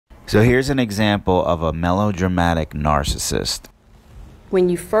So here's an example of a melodramatic narcissist. When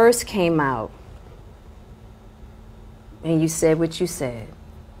you first came out and you said what you said,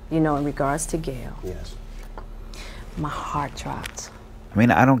 in regards to Gail. Yes. My heart dropped. I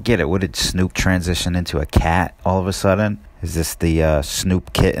mean, I don't get it. What, did Snoop transition into a cat all of a sudden? Is this the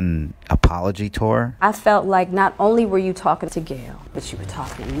Snoop Kitten apology tour? I felt like not only were you talking to Gail, but you were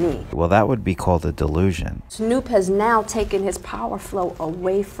talking to me. Well, that would be called a delusion. Snoop has now taken his power flow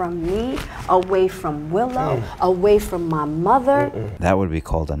away from me, away from Willow, away from my mother. That would be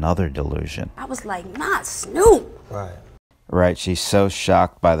called another delusion. I was like, not Snoop. Right. Right, she's so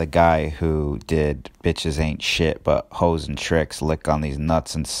shocked by the guy who did bitches ain't shit but hoes and tricks, lick on these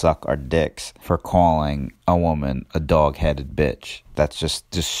nuts and suck our dicks, for calling a woman a dog-headed bitch. That's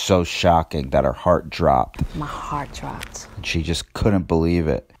just so shocking that her heart dropped. My heart dropped. And she just couldn't believe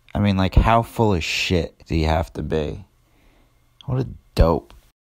it. I mean, like, how full of shit do you have to be? What a dope.